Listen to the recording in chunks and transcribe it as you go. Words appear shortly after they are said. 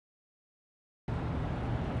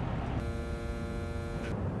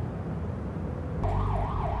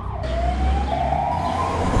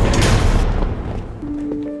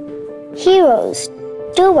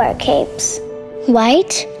do wear capes.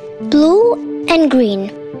 White, blue, and green.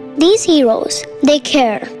 These heroes, they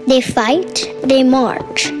care, they fight, they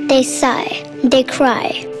march, they sigh, they cry.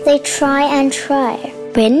 They try and try.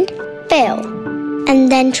 Win, fail,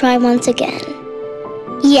 and then try once again.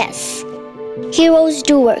 Yes, heroes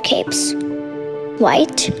do wear capes.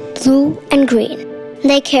 White, blue, and green.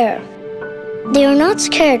 They care. They are not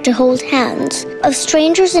scared to hold hands of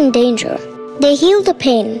strangers in danger. They heal the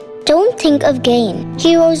pain. Don't think of gain.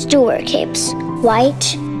 Heroes do wear capes.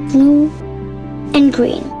 White, blue, and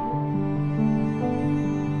green.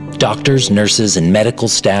 Doctors, nurses, and medical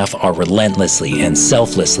staff are relentlessly and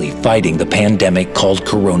selflessly fighting the pandemic called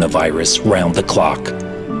coronavirus round the clock.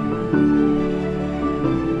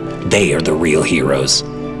 They are the real heroes.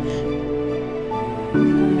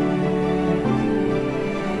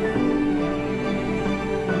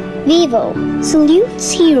 Vivo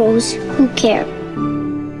salutes heroes who care.